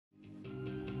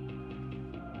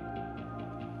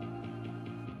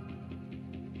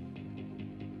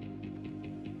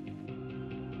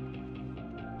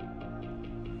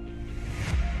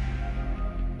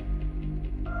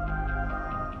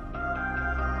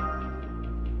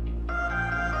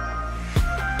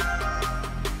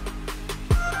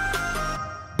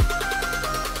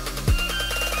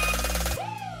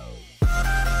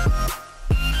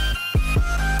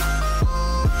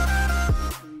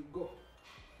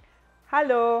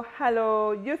Hello,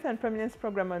 hello, Youth and Prominence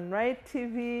Program on Right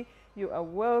TV. You are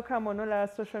welcome on all our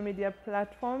social media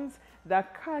platforms. The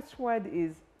catchword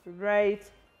is Right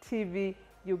TV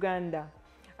Uganda.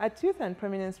 At Youth and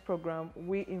Prominence Program,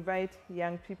 we invite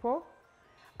young people.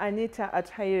 Anita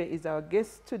Athaire is our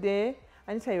guest today.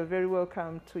 Anita, you're very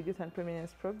welcome to Youth and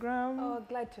Prominence Program. Oh,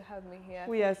 glad to have me here.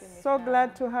 We are so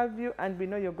glad to have you, and we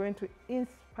know you're going to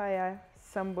inspire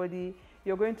somebody.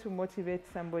 You're going to motivate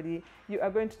somebody. You are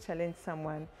going to challenge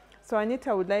someone. So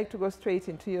Anita, would like to go straight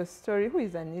into your story. Who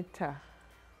is Anita?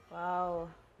 Wow,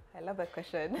 I love that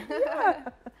question. Yeah.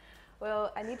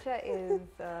 Well, Anita is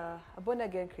a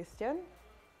born-again Christian.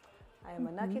 I am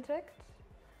an architect.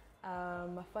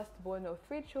 I'm a firstborn of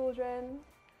 3 children.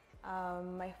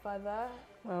 My father,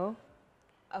 Well,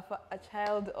 a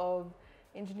child of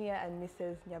engineer and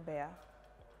Mrs. Nyabea.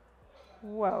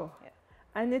 wow. Yeah.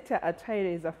 Anita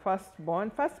Athaire is a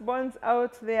firstborn. Firstborns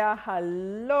out there,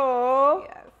 hello.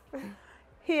 Yes.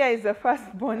 Here is a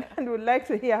firstborn and would like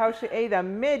to hear how she either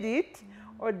made it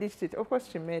or ditched it. Of course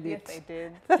she made it. Yes, I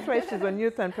did. That's why she's on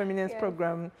Youth and Prominence Yes.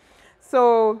 Program.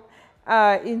 So,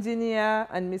 engineer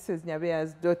and Mrs.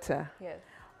 Nyabea's daughter. Yes.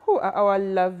 Who are our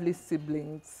lovely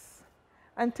siblings?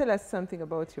 And tell us something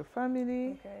about your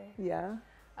family. Okay. Yeah.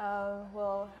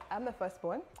 Well, I'm the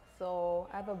firstborn. So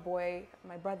I have a boy,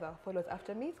 my brother follows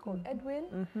after me. It's called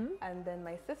Edwin. And then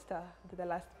my sister, the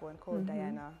last born, called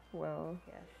Diana. Well,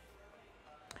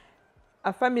 Yes.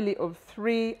 a family of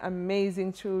 3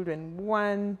 amazing children,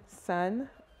 1 son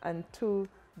and 2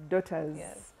 daughters.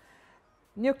 Yes.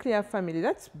 Nuclear family,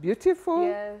 that's beautiful.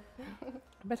 Yes.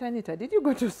 But Anita, did you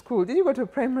go to school? Did you go to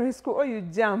primary school or you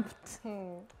jumped?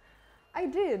 I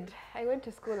did. I went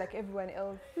to school like everyone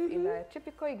else in a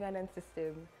typical Ugandan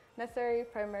system. Nursery,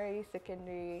 primary,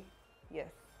 secondary, yes,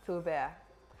 till there.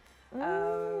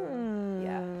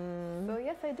 Yeah. So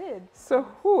yes, I did. So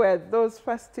who were those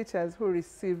first teachers who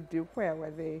received you? Where were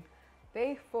they?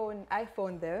 I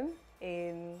phoned them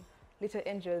in Little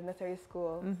Angel Nursery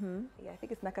School. Yeah, I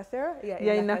think it's Nakasero.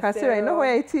 Yeah, in Nakasero. I know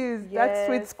where it is. That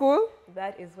sweet school?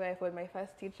 That is where I found my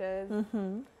first teachers.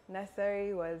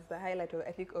 Nursery was the highlight,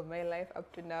 I think, of my life up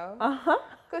to now.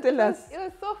 Tell us. It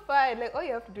was so fun. Like, all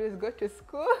you have to do is go to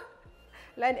school,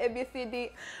 learn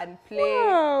ABCD, and play.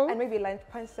 Wow. And maybe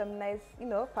punch some nice,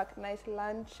 pack nice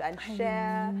lunch and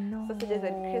share sausages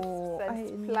and crisps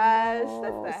and splash.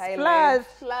 That's the highlight.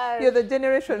 Splash. You're the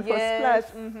generation for Yes.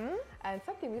 splash. And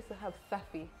something we used to have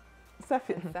Safi.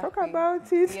 Safi. And Talk Safi.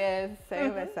 about it. Yes, I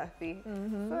remember Safi.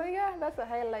 So yeah, that's a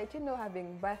highlight.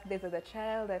 Having birthdays as a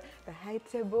child and the high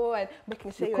table and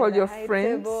making sure You you're call on the your high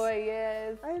friends? table.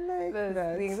 Yes. I like Those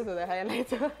that. things, those are the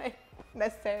highlights of my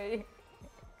nursery.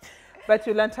 But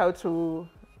you learned how to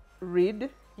read,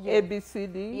 Yes.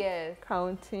 ABCD, Yes.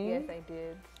 counting. Yes, I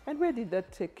did. And where did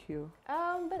that take you?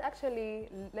 That actually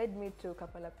led me to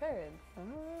Kampala Parents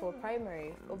for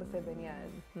primary over 7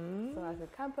 years. So as a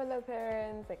Kampala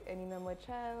Parents, like any normal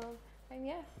child, and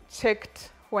yeah.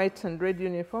 Checked white and red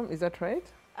uniform, is that right?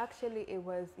 Actually, it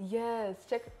was, yes,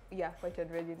 white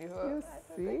and red uniform.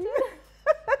 You see?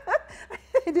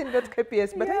 I didn't go to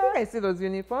KPS, but I think I see those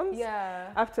uniforms.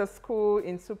 Yeah. After school,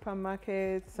 in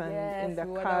supermarkets and in the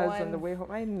we were cars on the ones, way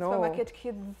home. I know. Supermarket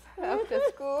kids after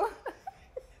school.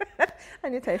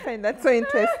 Anita, I find that so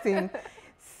interesting.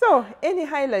 So, any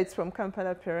highlights from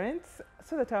Kampala Parents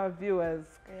so that our viewers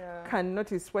can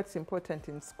notice what's important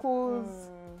in schools?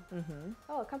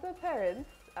 Oh, Kampala Parents,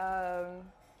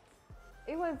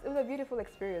 it was a beautiful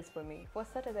experience for me. For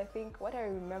starters, I think what I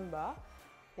remember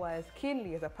was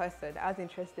keenly as a person, I was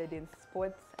interested in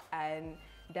sports and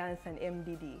dance and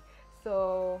MDD.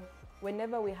 So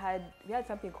whenever we had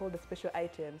something called a special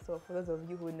item. So for those of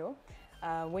you who know,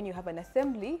 when you have an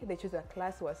assembly, they choose a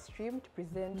class who are streamed to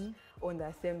present on the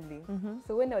assembly.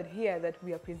 So when I would hear that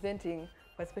we are presenting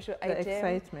for a special item,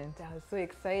 excitement. I was so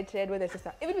excited. Whether it's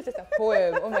even if it's just a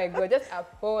poem, oh my God, just a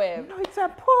poem. No, it's a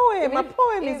poem. Even a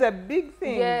poem is a big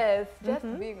thing. Yes, just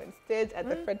being on stage at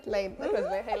the front line. That was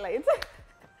my highlight.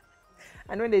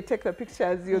 And when they take the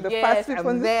pictures, you're the Yes, first I'm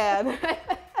people. there.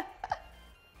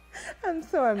 I'm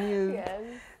so amused. Yes.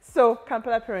 So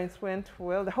Kampala Parents went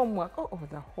well. The homework. Oh,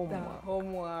 the homework. The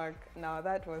homework. Now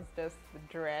that was just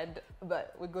dread,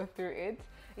 but we go through it.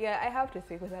 Yeah, I have to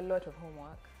say it was a lot of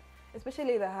homework,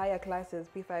 especially the higher classes,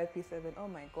 P5, P7. Oh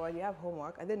my God, you have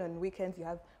homework, and then on weekends you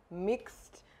have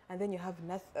mixed, and then you have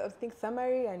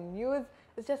summary and news.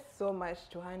 It's just so much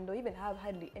to handle. You even have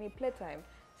hardly any playtime.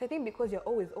 So I think because you're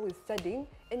always studying,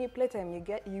 any playtime you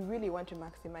get, you really want to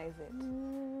maximize it.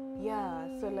 Yeah,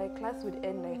 so like class would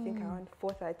end, I think, around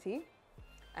 4:30,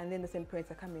 and then the same parents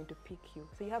are coming to pick you.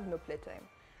 So you have no playtime.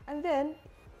 And then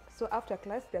So after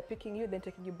class, they're picking you, then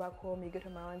taking you back home. You get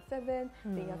home around 7,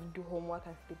 then you have to do homework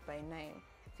and sleep by 9.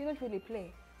 So you don't really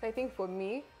play. So I think for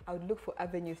me, I would look for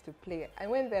avenues to play.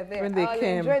 And when they're there, I'll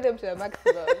enjoy them to a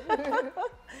maximum.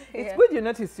 It's good you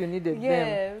noticed you needed them.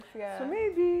 Yes, yeah. So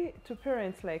maybe to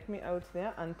parents like me out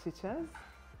there and teachers,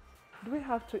 do we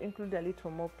have to include a little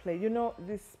more play? You know,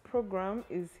 this program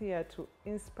is here to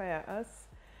inspire us,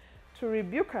 to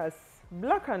rebuke us,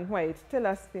 black and white, tell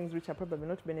us things which are probably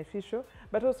not beneficial,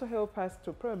 but also help us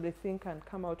to probably think and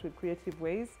come out with creative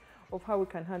ways of how we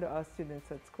can handle our students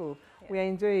at school. Yeah. We are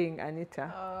enjoying, Anita.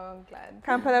 Oh, I'm glad.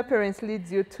 Kampala Parents leads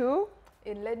you to?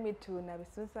 It led me to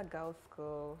Nabisunsa Girls'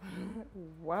 School.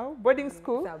 Wow, boarding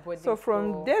school? Boarding so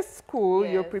from school. this school,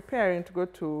 Yes. you're preparing to go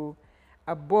to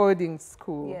a boarding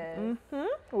school. Yes.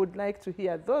 Would like to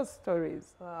hear those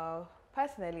stories. Well,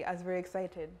 personally, I was very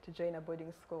excited to join a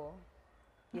boarding school.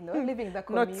 You know, living in the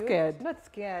commute. Not scared. Not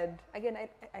scared. Again,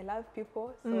 I love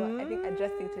people, so I think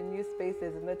adjusting to new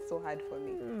spaces is not so hard for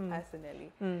me,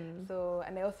 personally. So,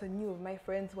 and I also knew my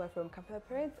friends who are from Kampala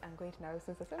Parents and going to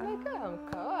Nabisunsa. So I'm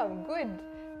like, I'm good.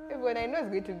 Everyone I know is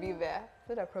going to be there.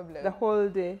 It's not a problem. The whole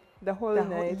day, the whole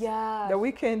night, yeah. the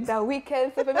weekend. The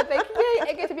weekend. So for me, it's like, yay,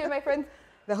 I get to be with my friends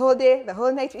the whole day, the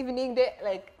whole night, evening, day,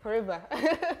 like forever.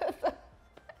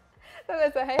 So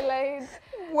that's a highlight.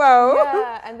 Wow.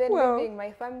 Yeah, and then living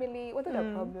my family wasn't a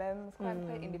problem. It's quite,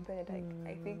 quite independent,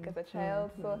 I think, as a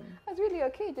child. So I was really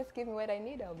okay. Just give me what I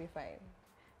need, I'll be fine.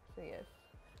 So yes.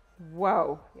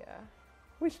 Wow. Yeah.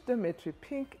 Which dormitory?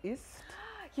 Pink East?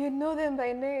 You know them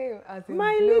by name. As in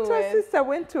my Blue little West. sister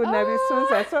went to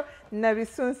Nabisunsa. So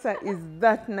Nabisunsa is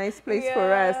that nice place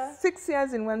for us. 6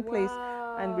 years in one place.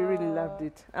 And we really loved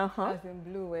it. I was in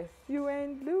Blue West. You were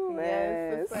in Blue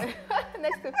West. Yes,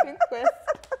 next to Pink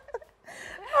West.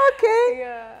 Okay.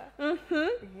 Yeah.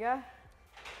 Yeah.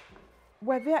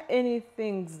 Were there any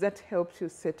things that helped you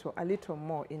settle a little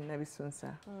more in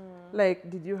Nabisunsa? Like,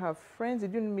 did you have friends?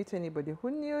 Did you meet anybody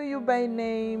who knew you by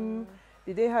name?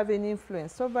 Did they have any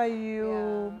influence over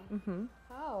you?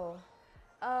 Oh.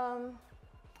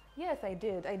 Yes, I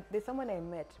did. There's someone I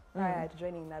met prior to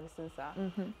joining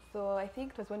Nabisunsa. So I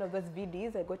think it was one of those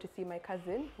VDs. I got to see my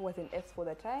cousin who was in S4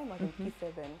 at the time. I was in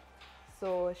P7.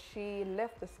 So she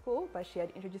left the school, but she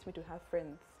had introduced me to her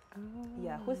friends.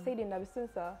 Yeah, who stayed in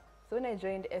Nabisunsa. So when I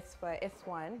joined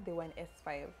S1, they were in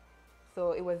S5.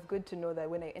 So it was good to know that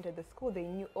when I entered the school, they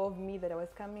knew of me, that I was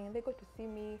coming, and they got to see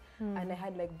me. And I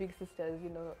had like big sisters, you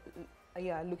know,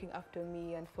 looking after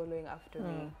me and following after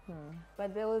me.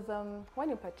 But there was one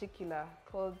in particular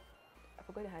called, I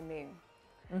forgot her name.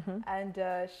 And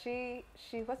she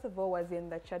first of all was in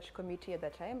the church committee at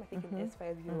the time. I think in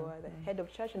S5 you were the head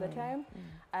of church at the time.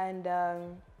 And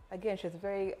again, she was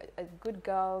a good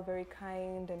girl, very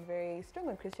kind and very strong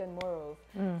on Christian morals.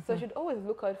 So she'd always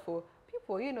look out for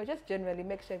people, you know, just generally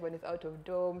make sure everyone is out of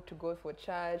dorm to go for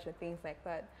church and things like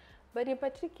that. But in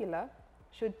particular,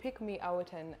 she would pick me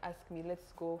out and ask me,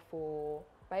 let's go for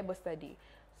Bible study.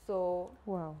 So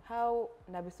how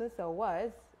Nabisunsa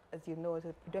was, as you know, it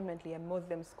was predominantly a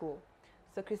Muslim school.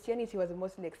 So Christianity was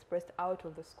mostly expressed out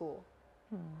of the school,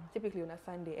 typically on a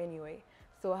Sunday anyway.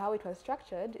 So how it was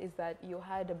structured is that you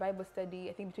had a Bible study,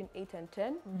 I think between 8 and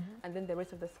 10, and then the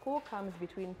rest of the school comes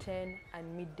between 10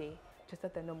 and midday to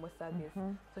start the normal service.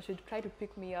 So she'd try to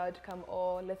pick me out, come,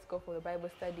 let's go for the Bible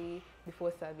study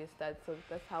before service starts. So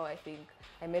that's how I think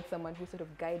I met someone who sort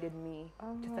of guided me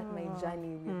to start my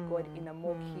journey with God in a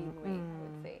more keen way, I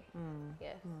would say.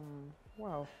 Yes.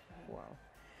 Wow, wow.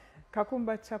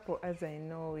 Kakumba Chapel, as I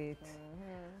know it,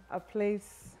 a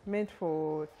place meant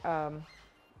for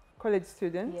college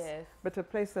students, but a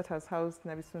place that has housed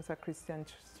Nabisunsa Christian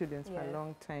students for a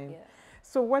long time.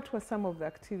 So what were some of the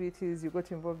activities you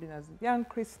got involved in as young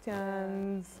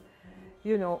Christians?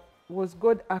 You know, was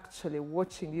God actually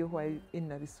watching you while in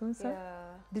Nabisunsa?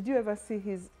 Did you ever see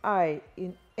his eye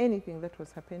in anything that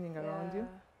was happening around you?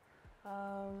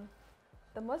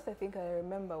 The most I think I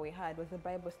remember we had was the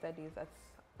Bible studies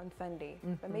on Sunday.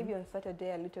 But maybe on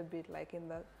Saturday a little bit, like in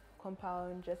the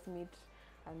compound, just meet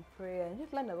and pray and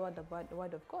just learn about the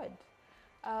Word of God.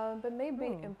 But maybe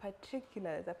in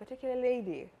particular, the particular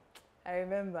lady, I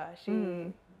remember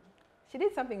she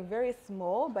did something very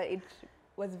small, but it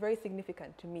was very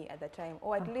significant to me at the time.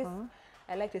 Or at least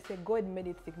I like to say God made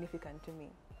it significant to me.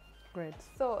 Great.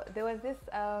 So there was this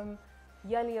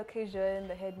yearly occasion,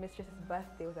 the headmistress's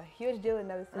birthday was a huge deal in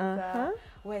Nabisunsa,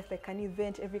 where it's like an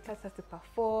event, every class has to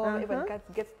perform, everyone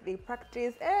gets the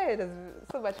practice. It was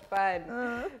so much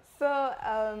fun. So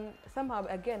somehow,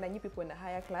 again, I knew people in the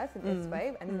higher class in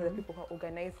S5, and these are the people who are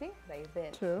organizing the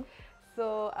event. True.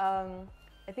 So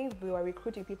I think we were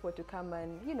recruiting people to come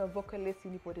and, you know, vocalists,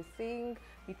 you need people to sing,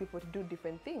 need people to do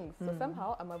different things. So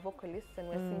somehow I'm a vocalist and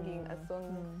we're singing a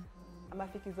song, a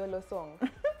Mafikizolo song.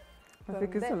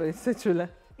 Mafikizolo is such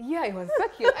yeah, it was so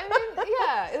cute. I mean,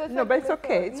 yeah, it was no, but it's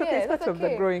okay. It's okay. It's part of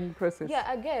the growing process.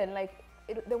 Yeah, again, like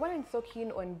they weren't so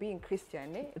keen on being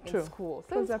Christian in school.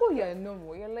 So in Exactly. school, you're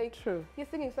normal. You're like, you're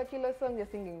singing secular songs. You're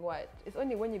singing what? It's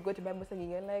only when you go to Bible singing,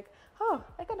 you're like, oh,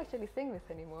 I can't actually sing this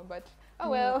anymore. But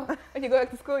oh well, when you go back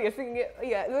to school, you're singing it.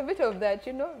 Yeah, there's a bit of that,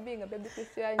 you know, being a baby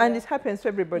Christian. And it happens to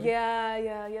everybody. Yeah,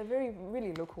 yeah, you're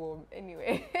really lukewarm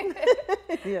anyway.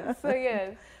 Yeah. So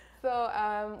yes. So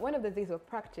one of the days of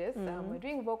practice, we're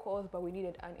doing vocals, but we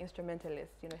needed an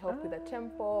instrumentalist, you know, help with the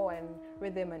tempo and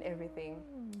rhythm and everything.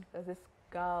 There's this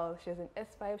girl, she was in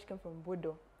S5, she came from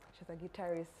Budo. She's a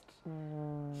guitarist.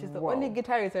 She's the only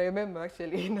guitarist I remember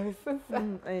actually. You know,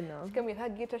 I know. She came with her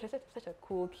guitar, she's such a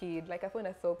cool kid. Like I found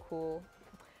her so cool.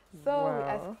 So we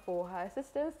asked for her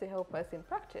assistance to help us in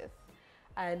practice.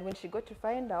 And when she got to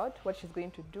find out what she's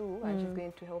going to do, and she's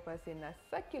going to help us in a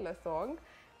secular song,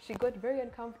 she got very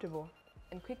uncomfortable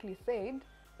and quickly said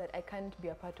that I can't be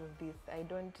a part of this. I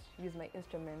don't use my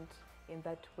instrument in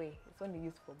that way. It's only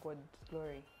used for God's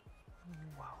glory.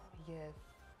 Wow. Yes.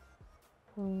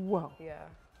 Wow. Yeah.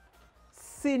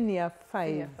 Senior 5.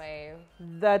 Senior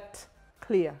 5. That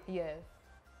clear. Yes.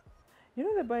 You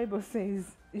know the Bible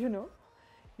says, you know,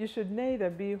 you should neither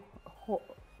be hot,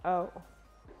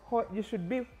 you should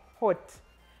be hot.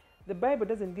 The Bible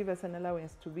doesn't give us an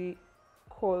allowance to be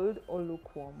cold or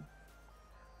lukewarm,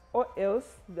 or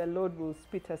else the Lord will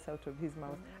spit us out of his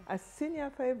mouth. A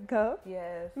senior 5 girl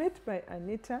met by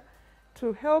Anita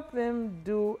to help them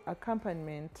do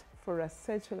accompaniment for a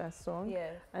secular song,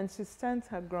 and she stands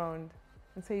her ground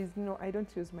and says, no, I don't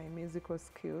use my musical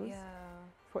skills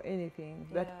for anything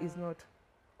that is not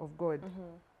of God.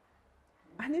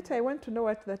 Anita, I want to know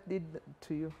what that did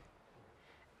to you.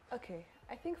 Okay.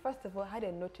 I think first of all, I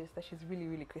hadn't noticed that she's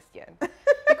really Christian.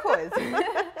 Because,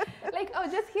 like, I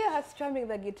would just hear her strumming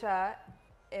the guitar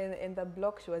in the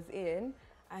block she was in,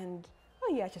 and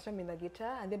oh yeah, she's strumming the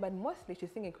guitar, and then, but mostly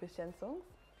she's singing Christian songs.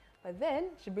 But then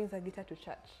she brings her guitar to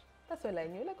church. That's all I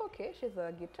knew. Like, okay, she's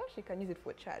a guitar, she can use it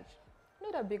for church.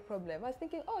 Not a big problem. I was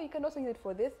thinking, oh, you can also use it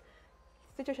for this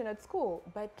situation at school.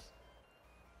 But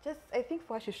just, I think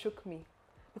for her, she shook me.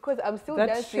 Because I'm still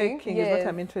dancing. That shaking is what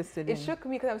I'm interested in. It shook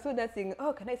me because I'm still dancing.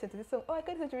 Oh, can I listen to this song? Oh, I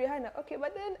can listen to Rihanna. Okay,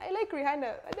 but then I like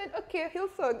Rihanna. And then, okay,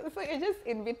 Hillsong. So you're just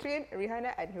in between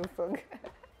Rihanna and Hillsong.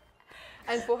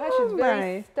 And for her, she's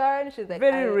very stern. She's like,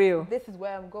 very real. This is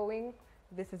where I'm going.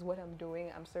 This is what I'm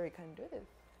doing. I'm sorry, I can't do this.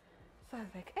 So I was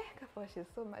like, Kafa, she's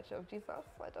so much of Jesus.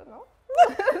 I don't know.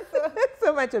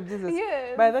 So much of Jesus.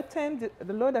 Yes. By that time,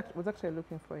 the Lord was actually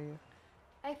looking for you.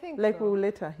 I think like so. we will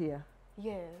later hear.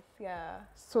 Yes, yeah.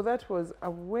 So that was a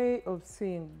way of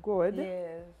seeing God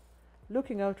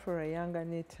looking out for a young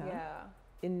Anita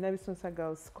in Nabisunsa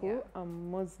Girls School, a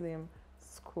Muslim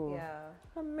school.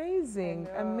 Amazing,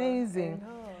 amazing. I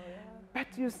know, But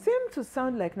you seem to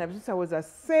sound like Nabisunsa was a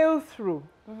sail-through.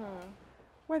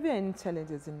 Were there any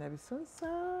challenges in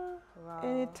Nabisunsa?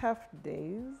 Any tough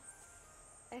days?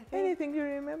 Anything you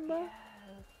remember?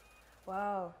 Yes.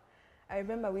 Wow. I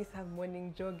remember we used to have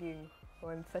morning jogging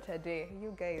on Saturday.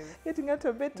 You guys. Getting out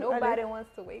of bed too early. Nobody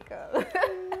wants to wake up.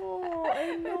 No,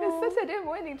 I know. It's Saturday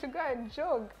morning to go and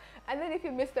jog. And then if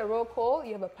you miss the roll call,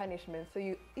 you have a punishment. So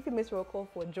if you miss roll call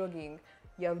for jogging,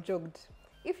 you have jogged.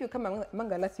 If you come among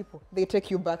Mangala people, they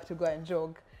take you back to go and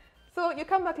jog. So you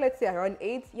come back, let's say around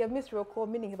 8, you have missed roll call,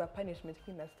 meaning you have a punishment to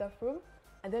clean the staff room.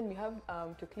 And then you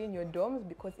have to clean your dorms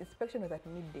because inspection was at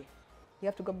midday. You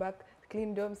have to go back,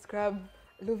 clean dorms, scrub,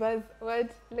 louvers,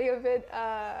 lay your bed.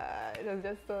 It was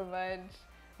just so much.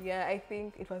 Yeah, I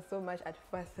think it was so much at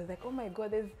first. I was like, oh my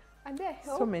God, and there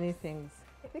helps. So many things.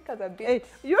 I think I was a bit. Hey,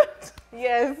 yes.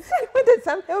 You wanted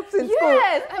some helps in school.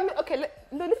 Yes. Okay,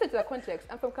 listen to the context.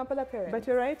 I'm from Kampala parents. But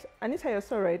you're right. Anita, you're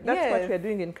so right. That's what we're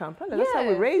doing in Kampala. That's how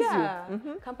we raise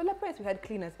you. Kampala parents, we had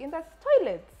cleaners in the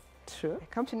toilets. True. I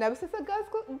come to Nabisunsa Girls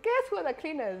School. Guess who are the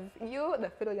cleaners? You, the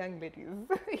fellow young ladies.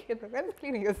 You're the ones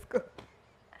cleaning your school.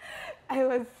 I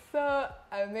was so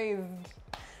amazed.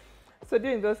 So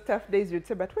during those tough days, you'd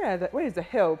say, but where is the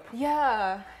help?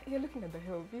 Yeah, you're looking at the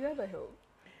help. You have the help.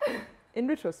 In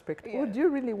retrospect, would you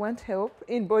really want help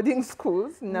in boarding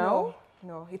schools now?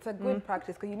 No, it's a good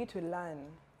practice because you need to learn.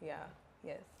 Yeah,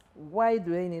 yes. Why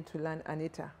do I need to learn,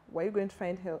 Anita? Were you going to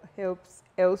find helps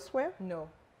elsewhere? No.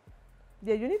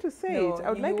 Yeah, you need to say it.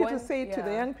 I would like you to say it to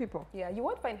the young people. Yeah, you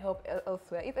won't find help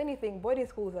elsewhere. If anything, boarding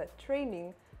schools are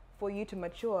training for you to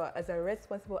mature as a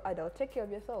responsible adult. Take care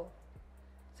of yourself.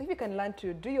 So if you can learn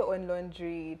to do your own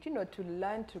laundry, you know, to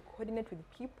learn to coordinate with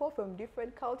people from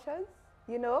different cultures,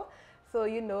 you know. So,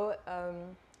 you know,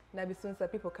 Nabisunsa,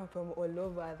 people come from all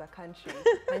over the country.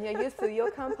 And you're used to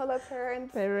your Kampala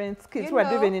parents. Kids who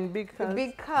are living in big cars.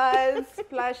 Big cars,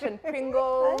 Splash and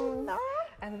Pringles.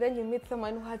 And then you meet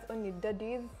someone who has only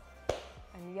daddies.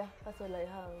 And yeah, that's all I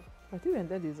have. But even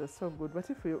daddies are so good. What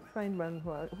if you find one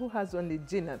who has only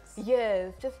G-nuts?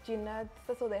 Yes, just G-nuts.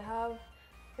 That's all they have.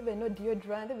 Even no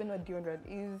deodorant, even no deodorant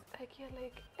is like, you're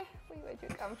like, where'd you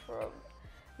come from?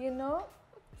 You know?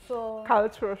 So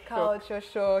Cultural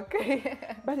shock.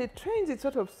 But it trains, it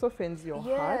sort of softens your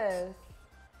heart.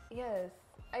 Yes.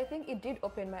 I think it did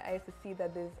open my eyes to see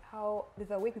that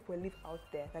there's a way people live out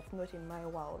there that's not in my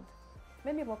world.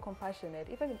 Made me more compassionate.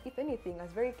 If anything, I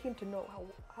was very keen to know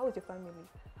how is your family?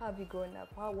 How have you grown up?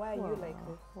 Why are you like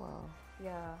this? Wow.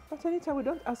 Yeah. But Anita, we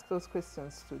don't ask those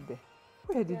questions today.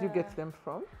 Where did you get them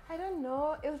from? I don't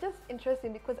know. It was just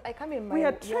interesting because I come in my... We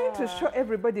are trying to show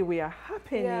everybody we are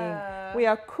happening. Yeah. We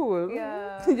are cool.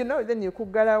 Yeah. You know, then you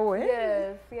could get away.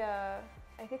 Yes, yeah.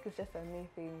 I think it's just a me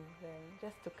thing then.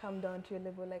 Just to come down to your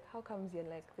level, like, how comes you're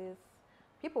like this?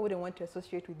 People wouldn't want to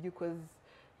associate with you because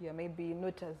you're maybe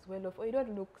not as well off or you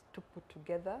don't look too put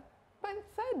together. But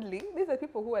sadly, these are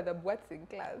people who are the brats in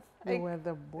class. They were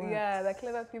the brats. Yeah, the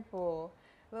clever people.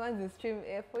 The ones in stream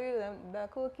A for you, the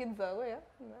cool kids are where?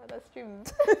 The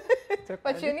streams.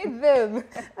 But you need them.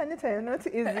 Anita, you're not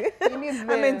easy. You need them.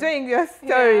 I'm enjoying your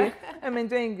story. Yeah. I'm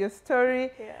enjoying your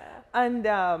story. Yeah.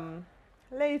 And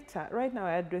later, right now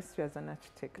I address you as an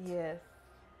architect. Yes.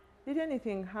 Did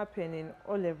anything happen in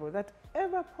O-level that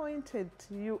ever pointed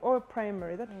to you, or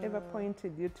primary, that ever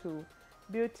pointed you to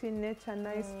beauty, nature,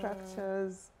 nice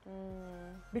structures?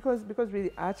 Because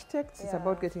really architects, it's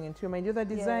about getting into your mind. You're the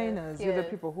designers, you're the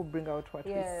people who bring out what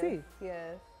we see.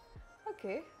 Yes.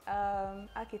 Okay.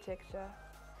 Architecture.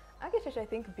 Architecture, I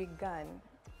think, began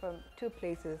from two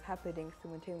places happening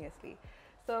simultaneously.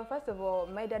 So first of all,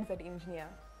 my dad's an engineer.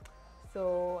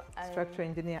 So structural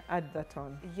engineer, add that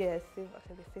on. Yes,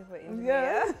 civil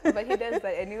engineer. Yeah. But he does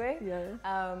that anyway.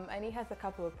 Yeah. And he has a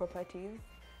couple of properties.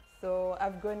 So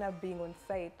I've grown up being on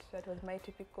site. That was my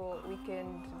typical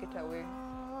weekend getaway.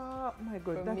 Oh my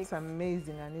God, that's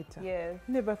amazing, Anita. Yes.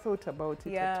 Never thought about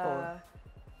it at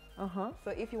all.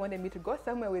 So if you wanted me to go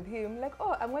somewhere with him, like,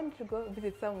 oh, I'm going to go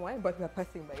visit someone, but we're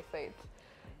passing by site.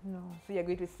 No. So you're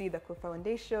going to see the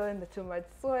foundation, the too much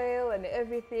soil and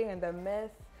everything and the mess.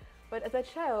 But as a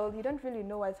child, you don't really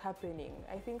know what's happening.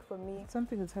 I think for me...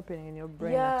 Something is happening in your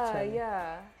brain, actually.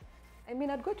 Yeah. I mean,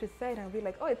 I'd go to site and be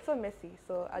like, oh, it's so messy.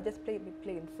 So I'll just play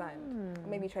in sand.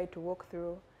 Maybe try to walk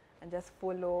through and just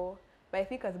follow. But I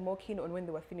think I was more keen on when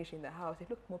they were finishing the house. It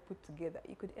looked more put together.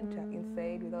 You could enter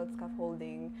inside without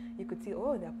scaffolding. You could see,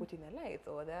 oh, they're putting the lights,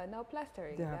 or they're now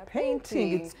plastering. They're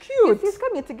painting. It's cute. It's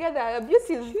coming together.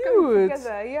 Beauty is coming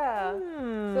together. Yeah.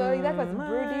 So that was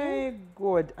brooding. My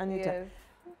God, Anita. Yes.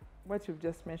 What you've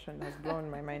just mentioned has blown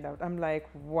my mind out. I'm like,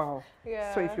 wow.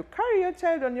 Yeah. So if you carry your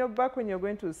child on your back when you're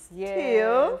going to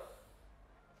steal,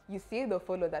 you see, they'll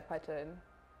follow that pattern.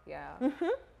 Yeah.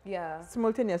 Yeah.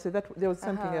 Simultaneously, there was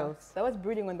something else. That was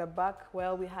brooding on the back.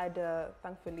 Well, we had,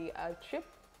 thankfully, a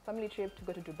family trip to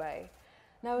go to Dubai.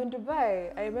 Now in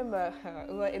Dubai, I remember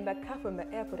we were in the car from the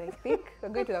airport, I think. We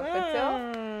were going to the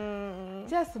hotel.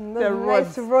 Just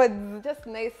nice roads, just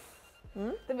nice.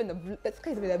 Even the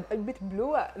sky is a bit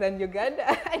bluer than Uganda.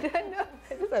 I don't know.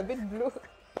 It's just a bit blue.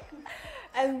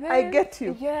 And then, I get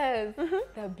you. Yes.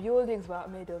 The buildings were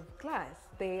made of glass.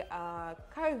 They are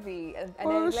curvy and I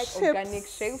like shapes. Organic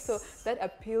shapes. So that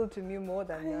appealed to me more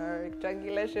than the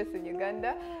rectangular shapes in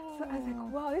Uganda. So I was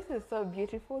like, wow, this is so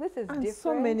beautiful. This is different.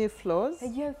 So many floors.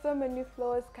 Yes, so many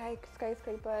floors,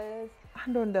 skyscrapers.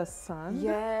 And on the sun.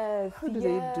 Yes. How do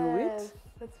they do it?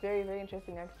 That's very, very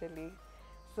interesting, actually.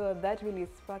 So that really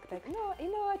sparked, like, no, you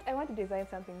know what? I want to design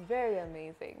something very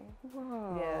amazing.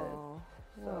 Wow.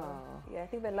 Yes. So, yeah, I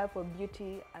think the love for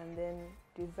beauty and then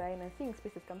design and seeing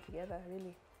spaces come together,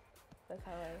 really. That's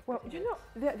how I... Well, you know,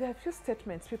 there are a few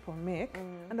statements people make,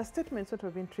 and the statement sort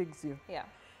of intrigues you. Yeah.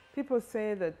 People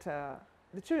say that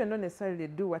the children don't necessarily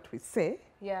do what we say.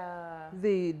 Yeah.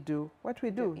 They do what we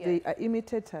do. Yes. They are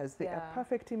imitators. They are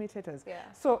perfect imitators. Yeah.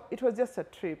 So it was just a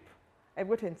trip. I've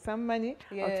gotten some money.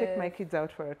 I'll take my kids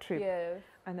out for a trip. Yes.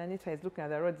 And Anita is looking at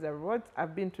the roads. The roads,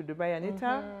 I've been to Dubai,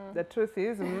 Anita. The truth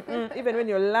is, even when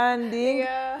you're landing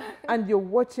and you're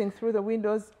watching through the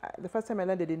windows, the first time I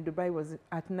landed in Dubai was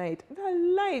at night.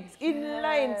 The lights in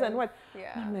lines and what?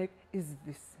 Yeah. I'm like, is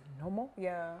this normal?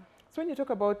 Yeah. So when you talk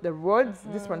about the roads,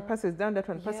 this one passes down, that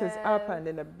one passes up, and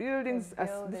then the buildings,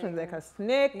 this one's like a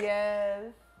snake. Yes.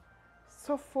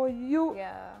 So for you,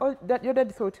 Yeah. that your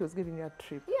dad thought he was giving you a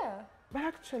trip, Yeah. but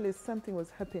actually something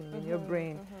was happening in your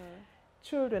brain.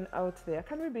 Children out there,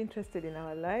 can we be interested in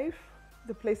our life,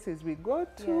 the places we go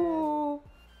to,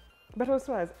 but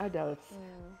also as adults?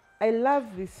 I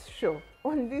love this show.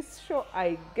 On this show,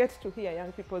 I get to hear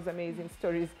young people's amazing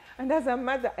stories. And as a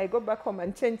mother, I go back home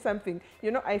and change something.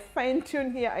 You know, I fine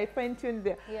tune here, I fine tune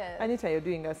there. Yes. Anita, you're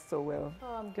doing us so well. Oh,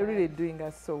 I'm glad. You're really doing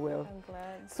us so well. I'm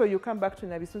glad. So you come back to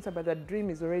Nabisunsa, but that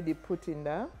dream is already put in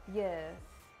the Yes.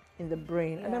 in the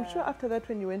brain. And I'm sure Yeah. after that,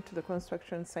 when you went to the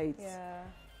construction sites, Yeah.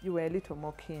 you were a little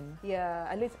more keen. Yeah.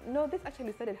 At least, no, this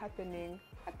actually started happening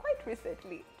quite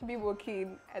recently, to be more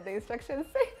keen at the instruction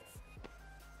sites.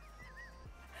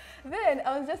 Then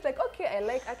I was just like, okay, I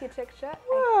like architecture.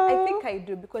 I think I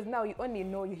do, because now you only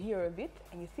know, you hear of it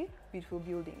and you see beautiful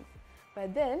buildings.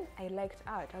 But then I liked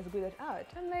art. I was good at art.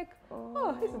 I'm like,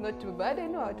 oh, this is not too bad. I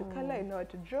know how to color. I know how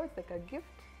to draw. It's like a gift.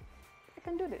 I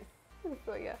can do this.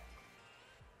 So yeah.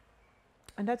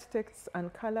 And that text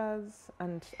and colors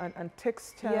and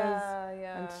textures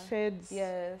and shades,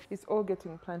 it's all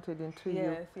getting planted into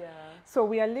you. Yes, yeah. So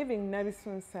we are living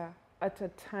Nabisunsa at a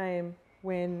time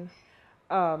when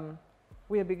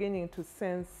we are beginning to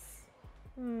sense,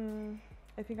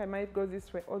 I think I might go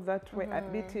this way or that way, a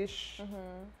bitish.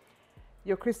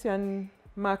 Your Christian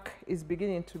mark is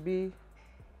beginning to be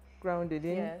grounded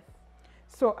in. Yes.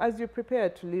 So as you prepare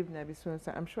to leave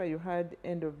Nabisunsa, I'm sure you had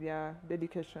end of year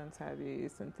dedication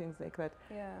service and things like that.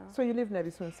 Yeah. So you leave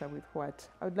Nabisunsa with what?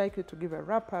 I would like you to give a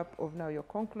wrap up of now your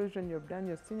conclusion. You've done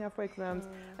your senior 4 exams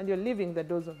and you're leaving the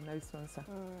doors of Nabisunsa.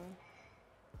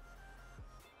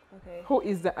 Okay. Who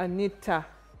is the Anita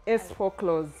S4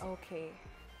 close? Okay.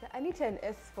 The Anita in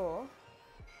S4, oh,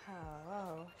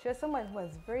 wow. She was someone who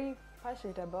was very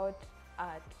passionate about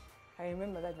art. I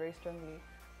remember that very strongly.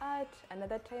 Art, and at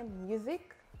that time,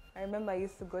 music. I remember I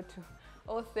used to go to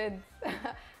all sets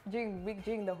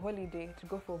during the holiday to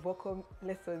go for vocal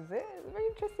lessons. Very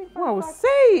interesting. Wow, fact.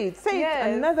 say it.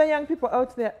 Yes. Another young people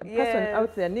out there, person Yes.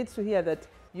 out there needs to hear that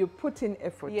you put in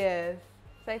effort. Yes.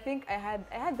 So I think I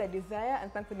had that desire,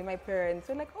 and thankfully my parents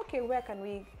were like, okay, where can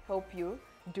we help you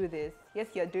do this? Yes,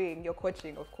 you're doing your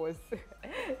coaching, of course,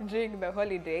 during the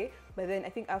holiday. But then I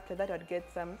think after that I'd get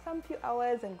some few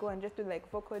hours and go and just do like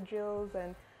vocal drills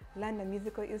and learn a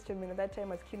musical instrument. At that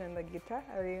time I was keen on the guitar,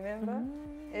 I remember.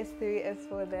 S3,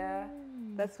 S4 there.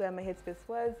 That's where my headspace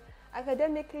was.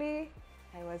 Academically,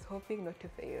 I was hoping not to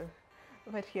fail.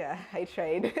 But yeah, I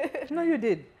tried. No, you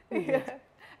did. You did.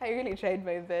 I really tried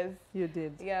my best. You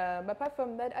did. Yeah, but apart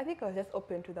from that, I think I was just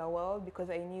open to the world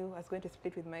because I knew I was going to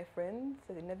split with my friends.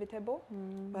 It's inevitable.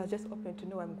 But I was just open to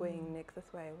know where I'm going next.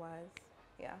 That's where I was.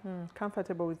 Yeah.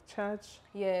 Comfortable with church.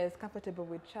 Yes, comfortable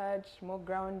with church, more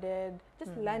grounded,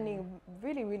 just learning,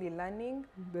 really, really learning.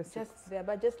 Just there,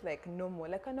 but just like normal,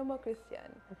 like a normal Christian.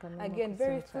 Like a normal Again, Christian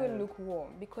very still child. lukewarm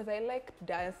because I liked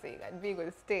dancing and being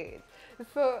on stage.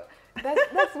 So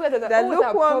that's where there's The always a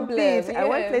lukewarm problem. bit, I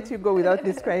won't Yes. let you go without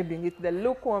describing it. The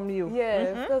lukewarm you.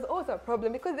 Yes, there's always a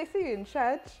problem because they see you in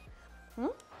church,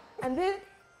 and then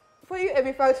for you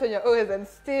every function you're always on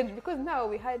stage because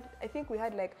now I think we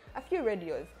had like a few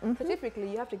radios. So typically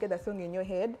you have to get the song in your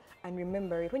head and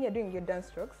remember it when you're doing your dance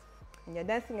strokes. And you're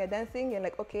dancing, you're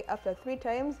like, okay, after 3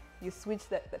 times you switch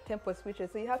the tempo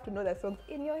switches, so you have to know the songs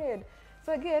in your head.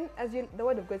 So again, the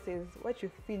word of God says, what you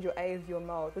feed your eyes, your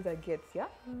mouth, those are gifts, yeah?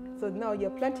 So now you're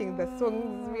planting the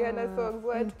songs, Rihanna songs,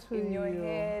 what? In your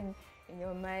head, in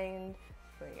your mind.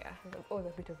 So yeah, there's always a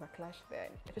bit of a clash there,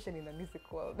 especially in the music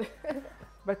world.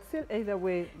 But still, either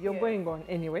way, you're going on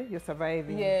anyway. You're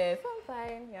surviving. Yes, I'm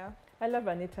fine, yeah. I love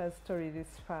Anita's story this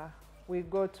far. We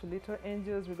go to Little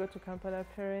Angels, we go to Kampala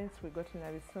Parents, we go to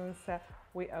Nabisunsa.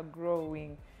 We are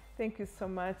growing. Thank you so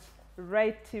much.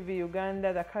 Right TV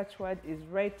Uganda, the catchword is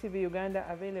Right TV Uganda,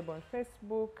 available on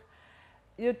Facebook,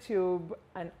 YouTube,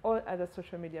 and all other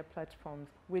social media platforms.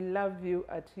 We love you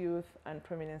at Youth and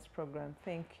Prominence Program.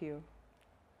 Thank you.